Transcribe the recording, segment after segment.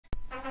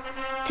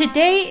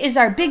Today is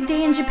our big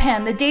day in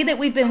Japan, the day that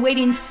we've been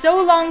waiting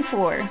so long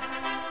for.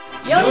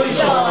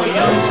 Yoisho,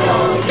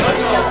 yoisho,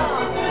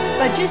 yoisho.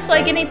 But just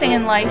like anything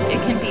in life,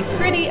 it can be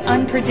pretty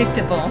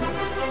unpredictable.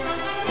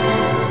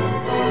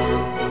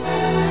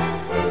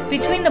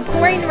 Between the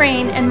pouring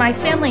rain and my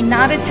family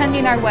not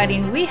attending our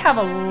wedding, we have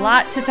a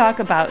lot to talk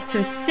about,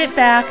 so sit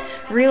back,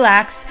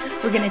 relax.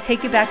 We're going to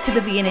take you back to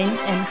the beginning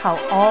and how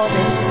all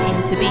this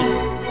came to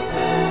be.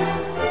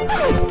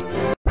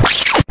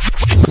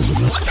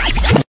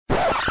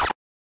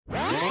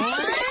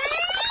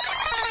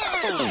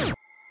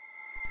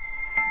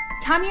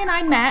 Tommy and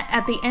I met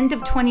at the end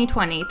of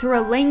 2020 through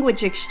a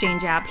language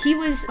exchange app. He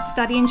was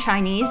studying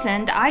Chinese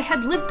and I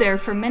had lived there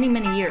for many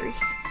years.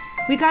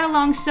 We got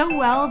along so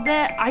well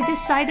that I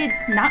decided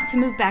not to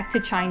move back to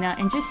China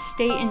and just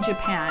stay in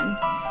Japan.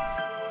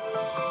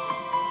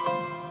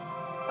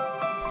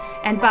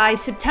 And by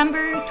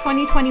September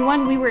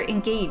 2021, we were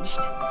engaged.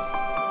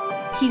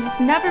 He's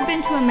never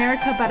been to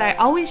America, but I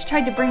always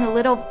tried to bring a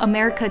little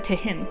America to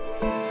him.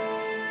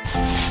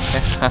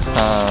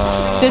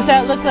 Does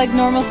that look like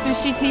normal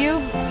sushi to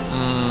you?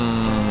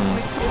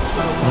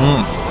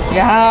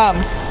 Yum!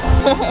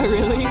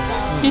 Really?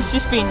 He's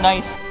just being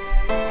nice.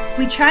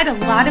 We tried a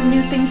lot of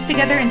new things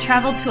together and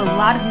traveled to a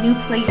lot of new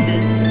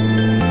places.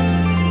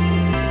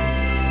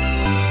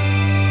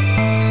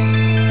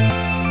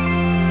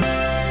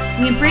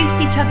 We embraced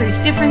each other's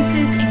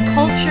differences in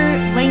culture,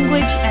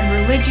 language, and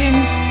religion.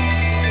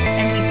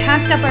 And we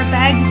packed up our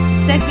bags,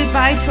 said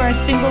goodbye to our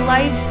single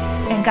lives,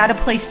 and got a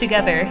place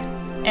together.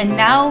 And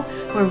now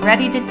we're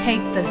ready to take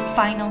the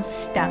final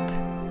step.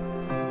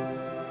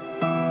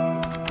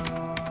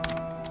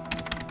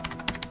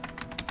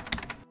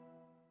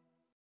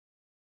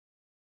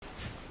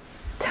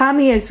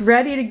 Tommy is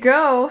ready to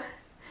go.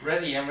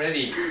 Ready, I'm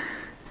ready.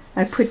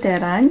 I put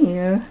that on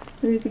you.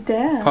 Look at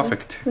that.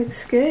 Perfect.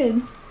 Looks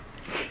good.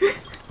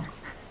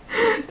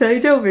 大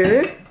丈夫?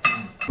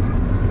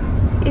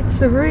 It's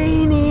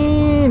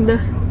raining.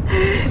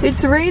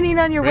 It's raining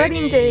on your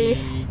wedding day.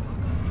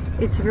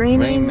 It's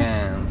raining.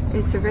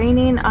 It's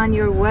raining on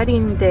your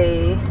wedding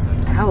day.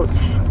 Ouch.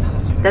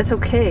 That's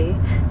okay,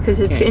 because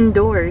it's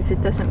indoors.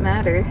 It doesn't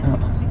matter.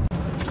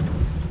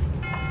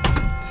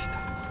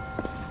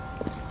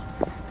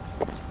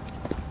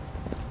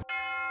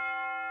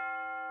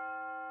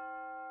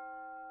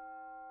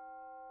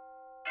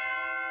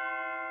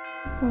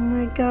 Oh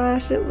my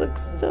gosh, it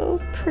looks so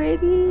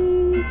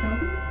pretty.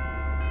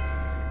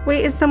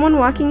 Wait, is someone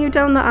walking you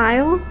down the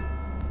aisle?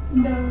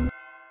 No.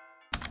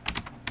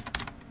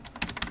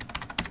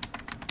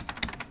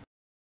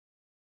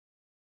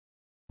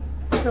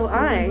 So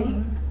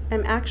I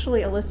am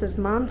actually Alyssa's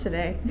mom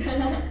today.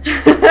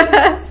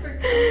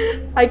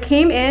 I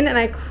came in and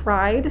I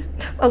cried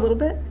a little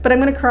bit, but I'm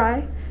gonna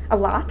cry a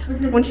lot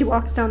when she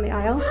walks down the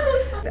aisle.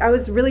 I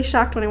was really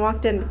shocked when I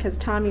walked in because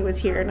Tommy was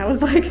here and I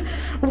was like,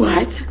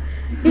 what?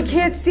 He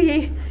can't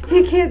see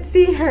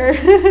her.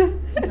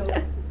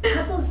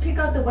 Couples pick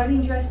out the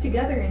wedding dress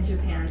together in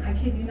Japan. I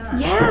kid you not.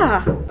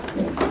 Yeah.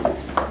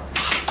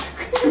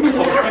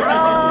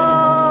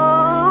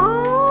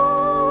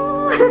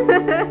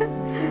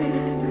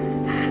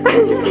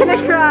 I'm just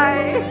gonna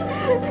cry.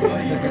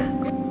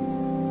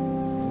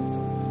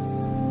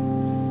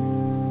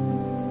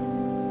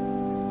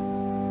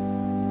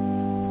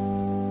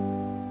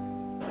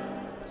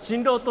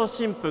 新郎と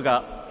新婦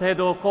が聖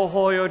堂後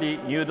方より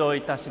入道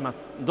いたしま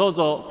す。どう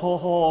ぞ後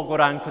方をご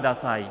覧くだ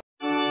さい。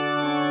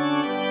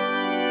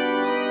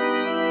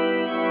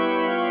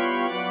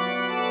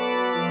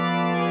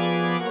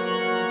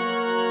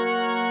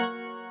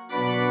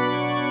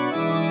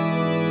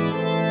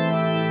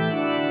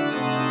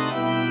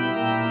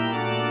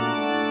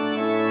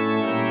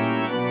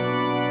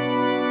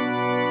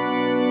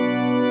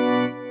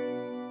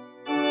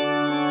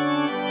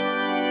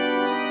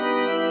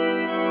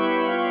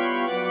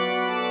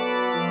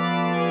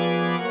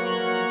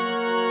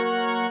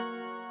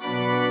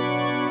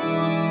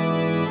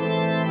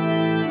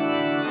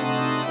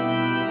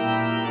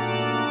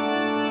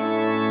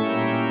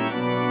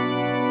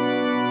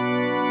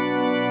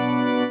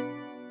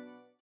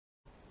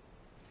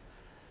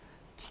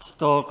父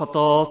と子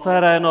と聖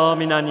霊の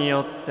皆に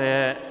よっ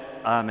て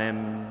アーメ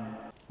ン。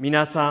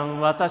皆さん、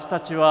私た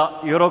ち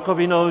は喜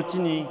びのうち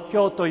に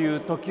今日とい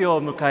う時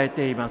を迎え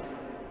ていま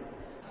す。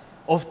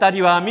お二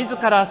人は自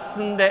ら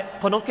進んで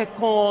この結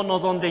婚を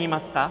望んでい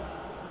ますか？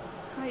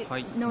は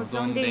い、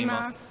望んでい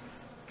ます。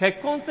結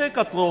婚生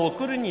活を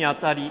送るにあ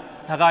たり、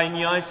互い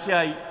に愛し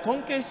合い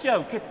尊敬し合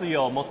う決意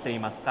を持ってい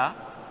ますか？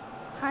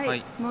は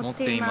い、持っ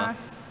ていま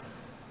す。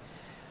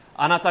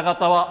あなた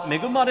方は恵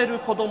まれる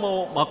子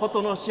供を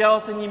誠の幸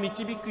せに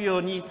導くよ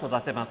うに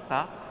育てます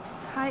か？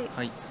はい、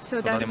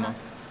育てま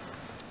す。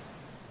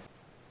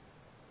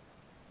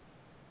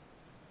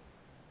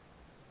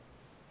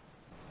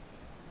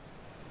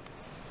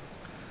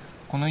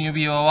この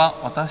指輪は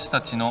私た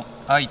ちの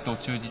愛と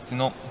忠実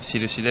の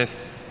印で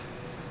す。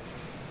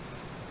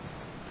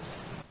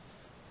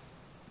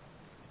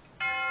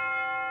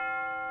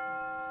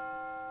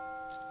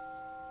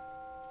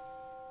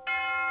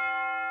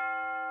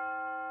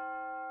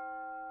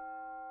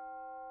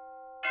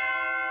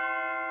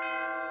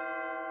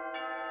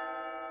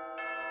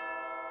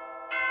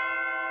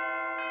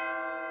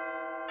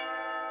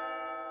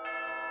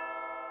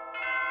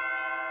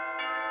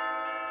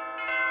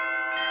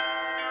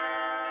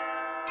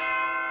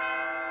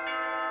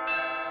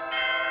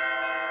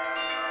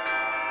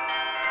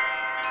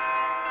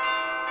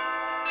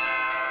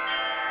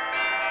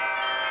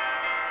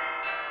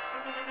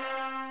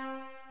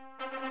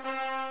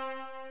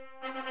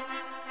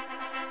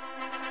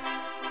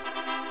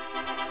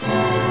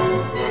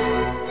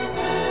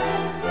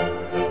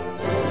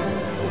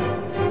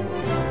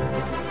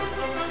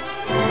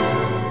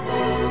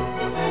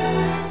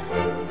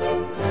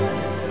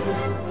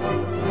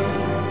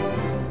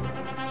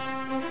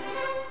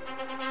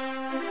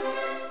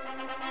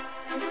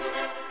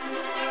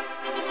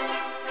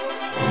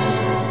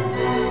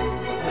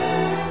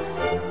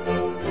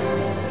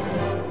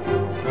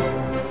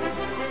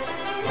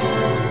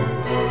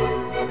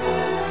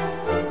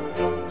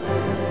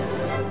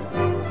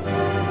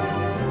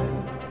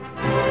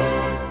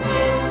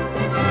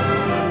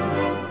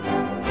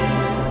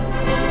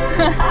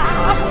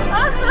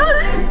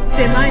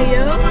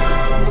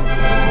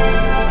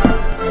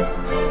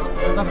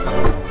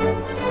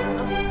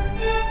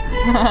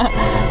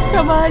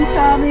Come on,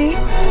 Tommy.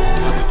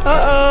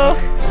 Uh-oh.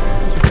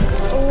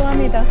 Oh,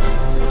 Amida.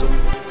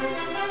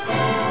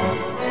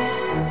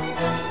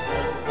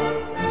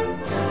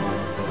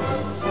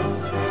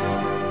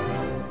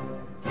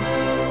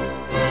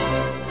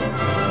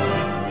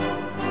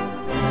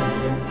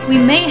 We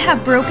may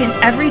have broken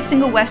every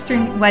single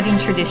Western wedding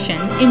tradition,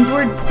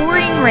 endured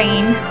pouring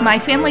rain, my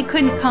family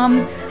couldn't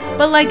come,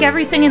 but like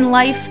everything in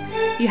life,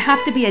 you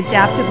have to be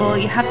adaptable,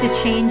 you have to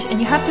change, and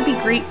you have to be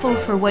grateful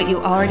for what you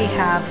already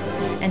have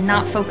and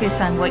not focus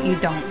on what you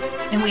don't.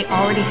 And we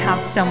already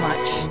have so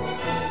much.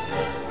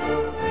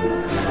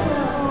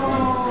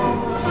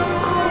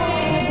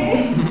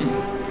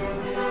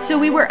 So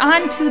we were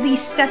on to the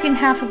second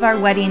half of our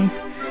wedding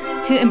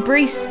to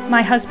embrace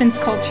my husband's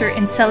culture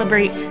and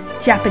celebrate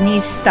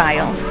Japanese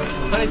style.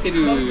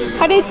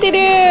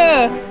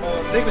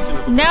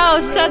 Now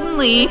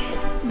suddenly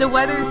the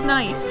weather's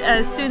nice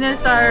as soon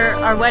as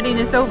our wedding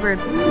is over.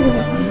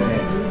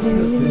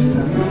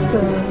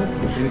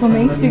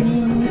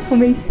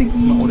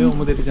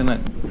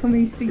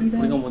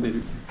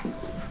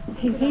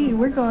 Hey,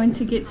 we're going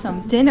to get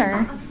some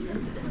dinner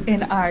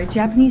in our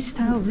Japanese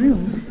style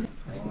room.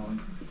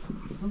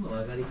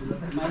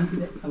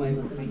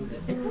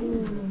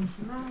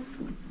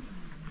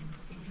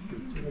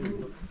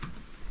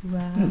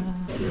 Wow.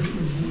 す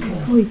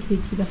ごいケー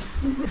キだ。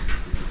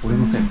俺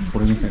のセンス、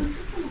俺のセンス。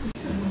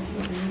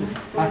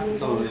はい、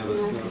どうぞよろ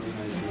しくお願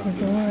い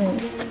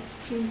しま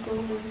す。すご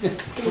い。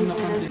こんな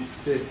感じ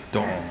で、ド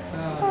ーン。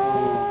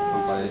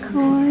か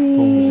わい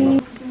い。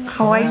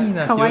かわいい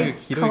な。かわいい。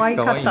かわい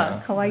かっ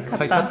た。かわいかっ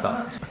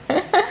た。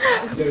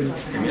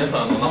皆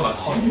さんなんか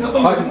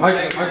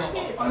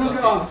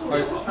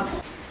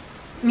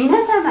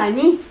皆様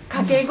に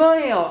掛け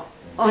声を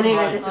お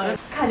願いいたします。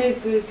軽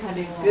く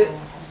軽く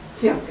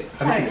強く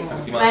さらに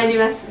参り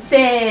ます。せ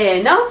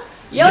ーの、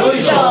よ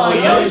いしょ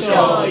よいしょ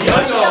よい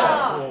しょ。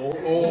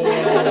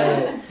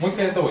もう一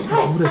回やった方がいいですか？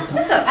ち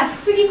ょっと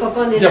次こ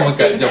こでじゃあもう一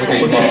回いきます。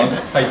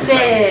はい。せ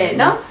ー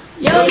の、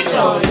よいしょ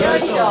よい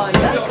しょよいし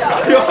ょ。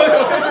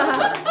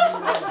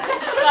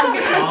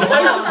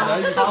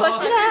こ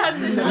ちら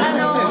外したの。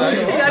や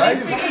り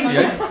す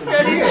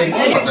ぎ。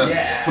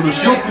それ塩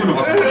食うのか。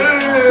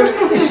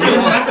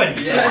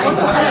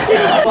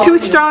Too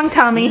strong,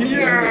 Tommy.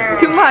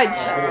 Too much.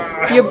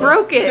 You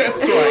broke it.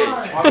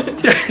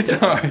 That's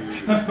right.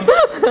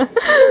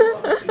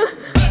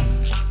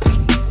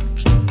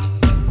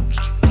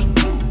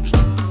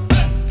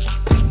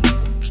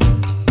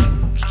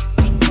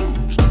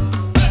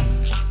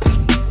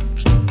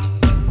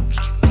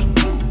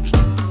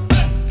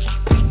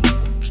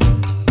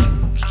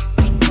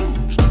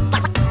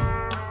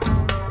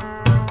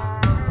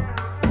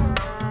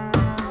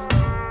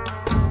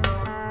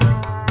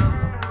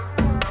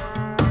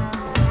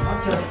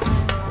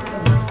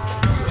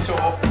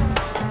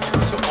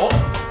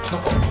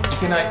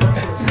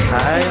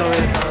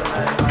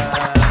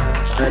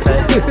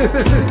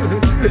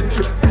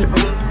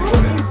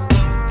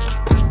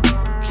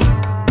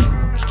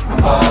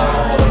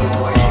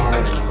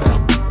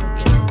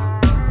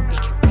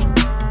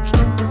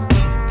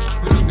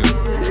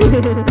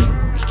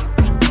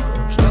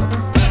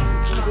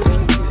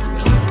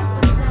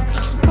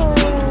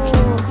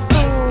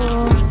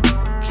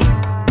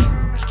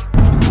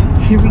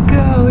 Here we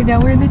go. Now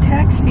we're in the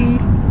taxi.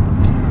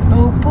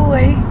 Oh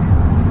boy.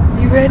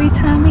 You ready,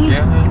 Tommy?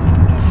 Yeah.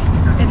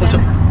 And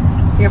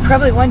then you're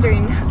probably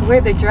wondering where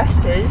the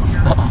dress is.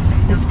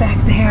 It's back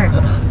there.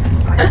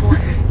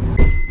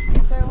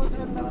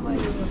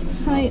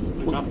 Hi.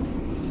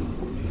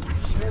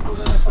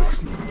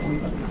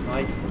 は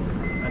い、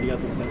ありが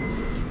とうございま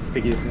す。素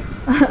敵ですね。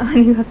あ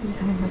りがとうご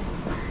ざいます。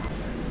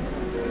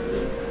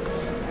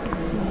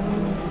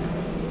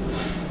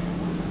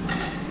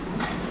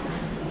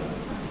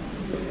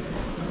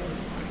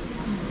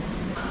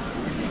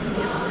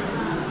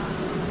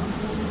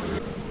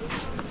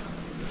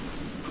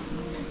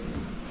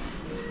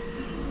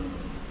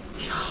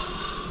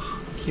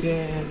綺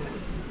麗。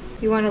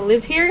You want to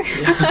live here?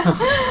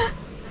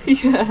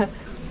 Yeah.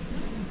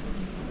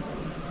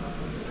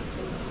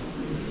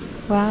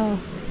 Wow.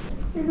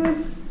 There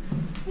goes.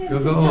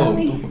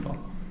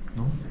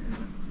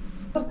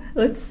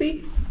 Let's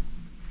see.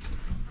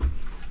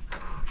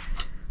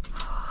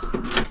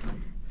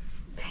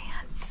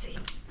 Fancy.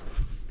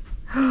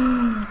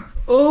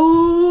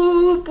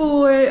 Oh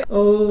boy.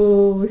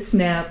 Oh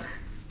snap.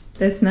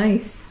 That's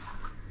nice.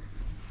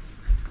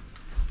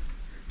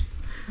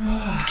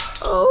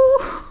 Oh.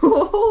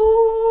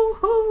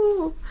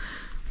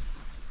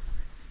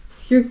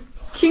 You're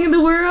king of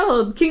the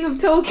world. King of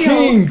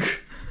Tokyo.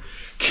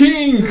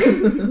 King!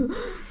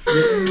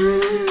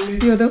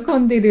 喜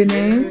んでる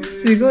ね。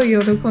すごい喜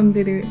ん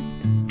でる。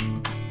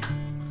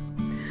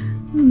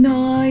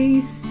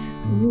Nice.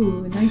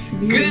 Ooh, nice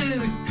view.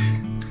 Good!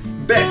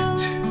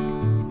 Best!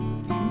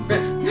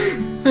 Best!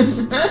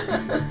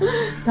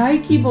 大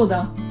規模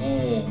だ。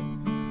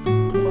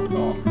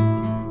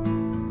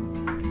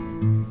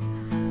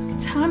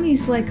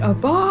Tommy's like a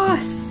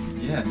boss.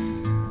 Yes.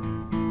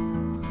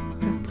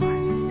 The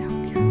boss of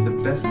Tokyo. The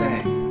Best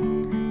day.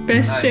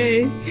 Best Nice.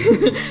 day.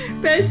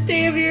 Best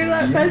day of your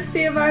life. Best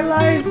day of our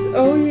lives.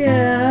 Oh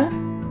yeah.